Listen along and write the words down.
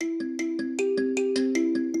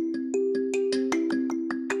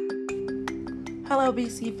Hello,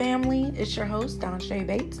 BC family. It's your host, Don Shay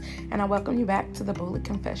Bates, and I welcome you back to the Bullet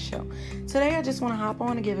Confess Show. Today, I just want to hop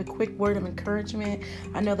on and give a quick word of encouragement.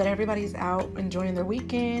 I know that everybody's out enjoying their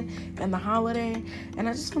weekend and the holiday, and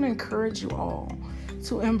I just want to encourage you all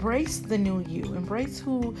to embrace the new you, embrace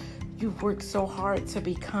who you've worked so hard to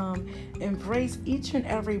become, embrace each and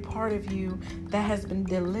every part of you that has been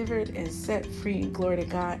delivered and set free. Glory to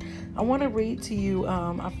God. I want to read to you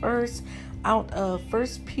a verse out of 1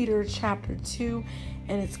 Peter chapter 2,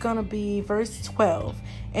 and it's going to be verse 12,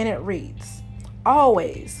 and it reads,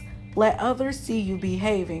 "Always let others see you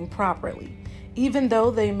behaving properly, even though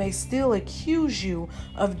they may still accuse you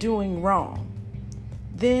of doing wrong.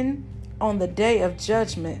 Then, on the day of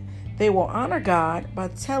judgment, they will honor God by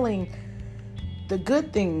telling the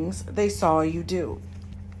good things they saw you do."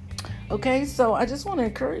 Okay, so I just want to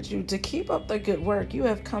encourage you to keep up the good work. You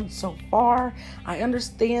have come so far. I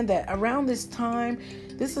understand that around this time,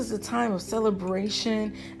 this is a time of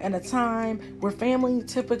celebration and a time where family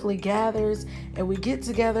typically gathers and we get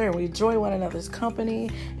together and we enjoy one another's company.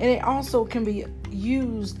 And it also can be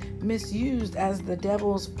misused as the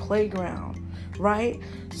devil's playground. Right?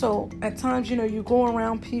 So at times, you go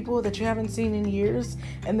around people that you haven't seen in years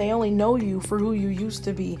and they only know you for who you used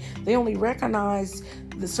to be. They only recognize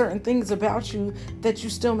the certain things about you that you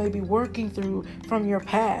still may be working through from your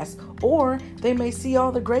past, or they may see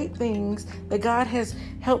all the great things that God has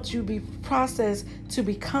helped you be processed to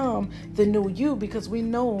become the new you, because we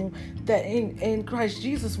know that in Christ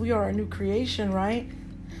Jesus, we are a new creation, right?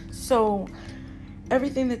 So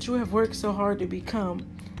everything that you have worked so hard to become,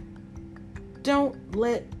 don't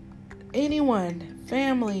let anyone,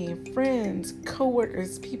 family, friends,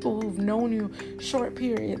 coworkers, people who've known you short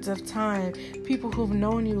periods of time, people who've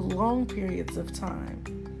known you long periods of time,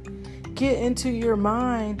 get into your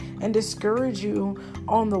mind and discourage you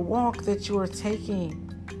on the walk that you are taking.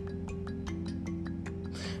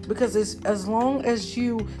 Because as long as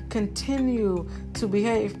you continue to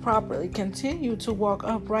behave properly, continue to walk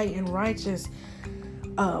upright and righteous,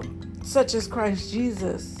 such as Christ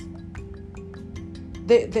Jesus,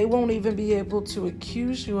 they won't even be able to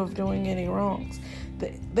accuse you of doing any wrongs.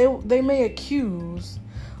 They may accuse,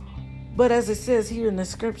 but as it says here in the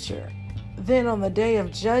scripture, then on the day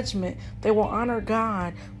of judgment, they will honor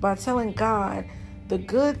God by telling the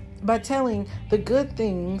good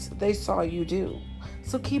things they saw you do.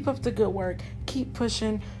 So keep up the good work. Keep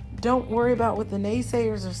pushing. Don't worry about what the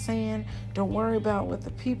naysayers are saying. Don't worry about what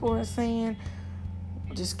the people are saying.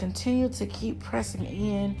 Just continue to keep pressing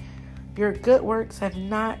in. Your good works have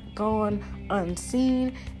not gone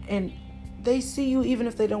unseen, and they see you even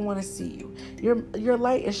if they don't want to see you. Your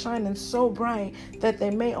light is shining so bright that they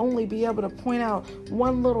may only be able to point out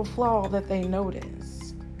one little flaw that they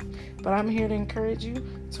notice. But I'm here to encourage you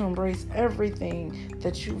to embrace everything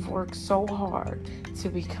that you've worked so hard to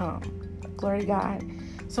become. Glory to God.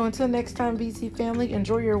 So until next time, BC family,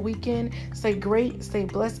 enjoy your weekend. Stay great, stay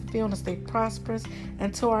blessed, feel, and stay prosperous.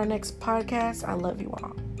 Until our next podcast, I love you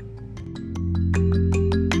all.